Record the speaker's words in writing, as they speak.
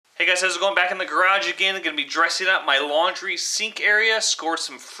Hey guys, how's it going? Back in the garage again. I'm going to be dressing up my laundry sink area. Scored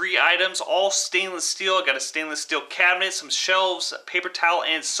some free items, all stainless steel. I got a stainless steel cabinet, some shelves, paper towel,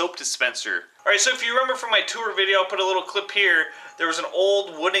 and soap dispenser. Alright, so if you remember from my tour video, I'll put a little clip here. There was an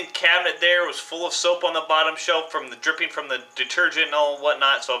old wooden cabinet there. It was full of soap on the bottom shelf from the dripping from the detergent and all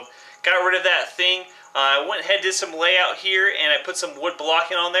whatnot. So I got rid of that thing. I went ahead, did some layout here, and I put some wood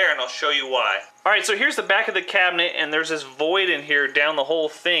blocking on there, and I'll show you why. Alright, so here's the back of the cabinet, and there's this void in here down the whole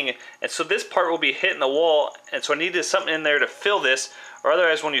thing. And so this part will be hitting the wall, and so I needed something in there to fill this, or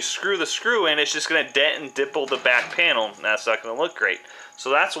otherwise when you screw the screw in, it's just going to dent and dimple the back panel, and that's not going to look great. So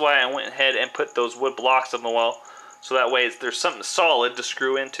that's why I went ahead and put those wood blocks on the wall, so that way there's something solid to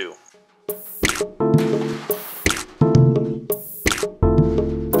screw into.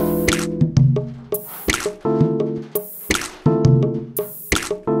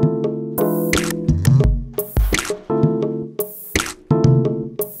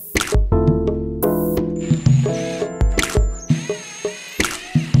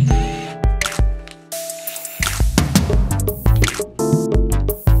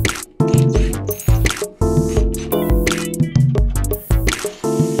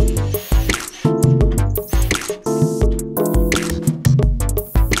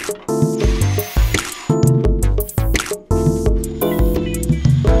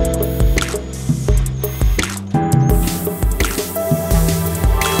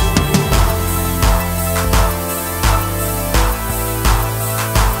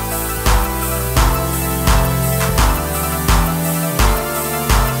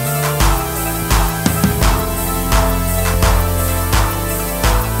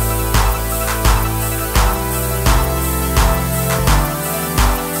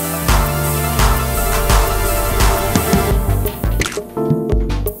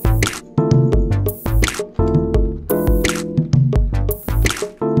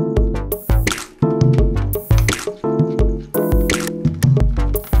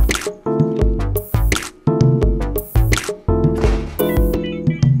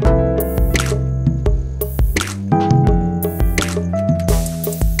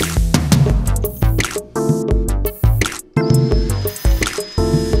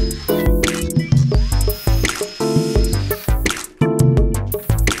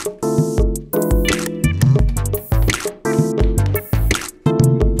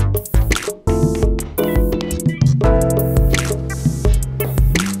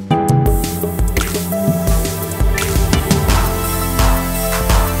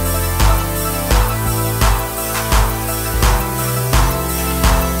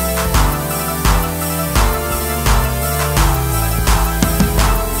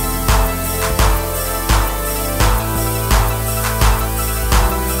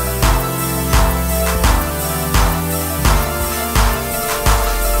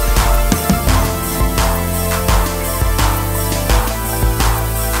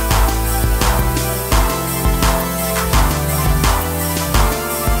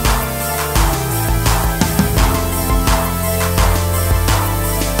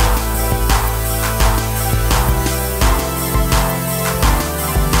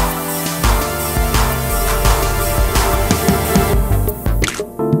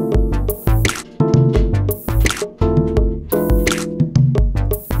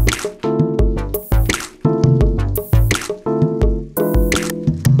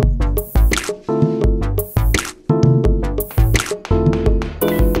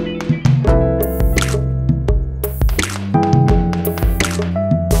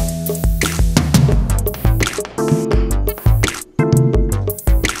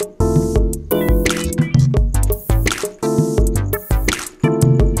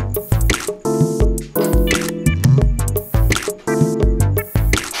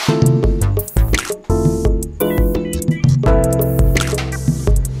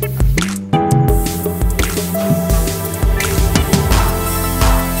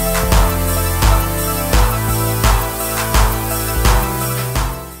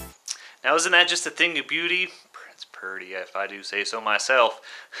 Now isn't that just a thing of beauty? It's pretty, if I do say so myself.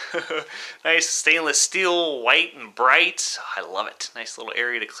 Nice stainless steel, white and bright. I love it. Nice little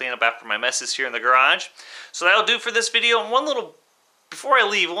area to clean up after my messes here in the garage. So that'll do for this video. And before I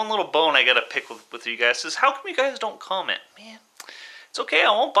leave, one little bone I gotta pick with you guys is how come you guys don't comment? Man, it's okay,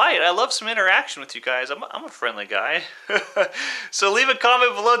 I won't bite. I love some interaction with you guys. I'm a friendly guy. So leave a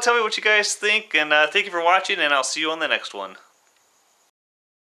comment below, tell me what you guys think, and thank you for watching, and I'll see you on the next one.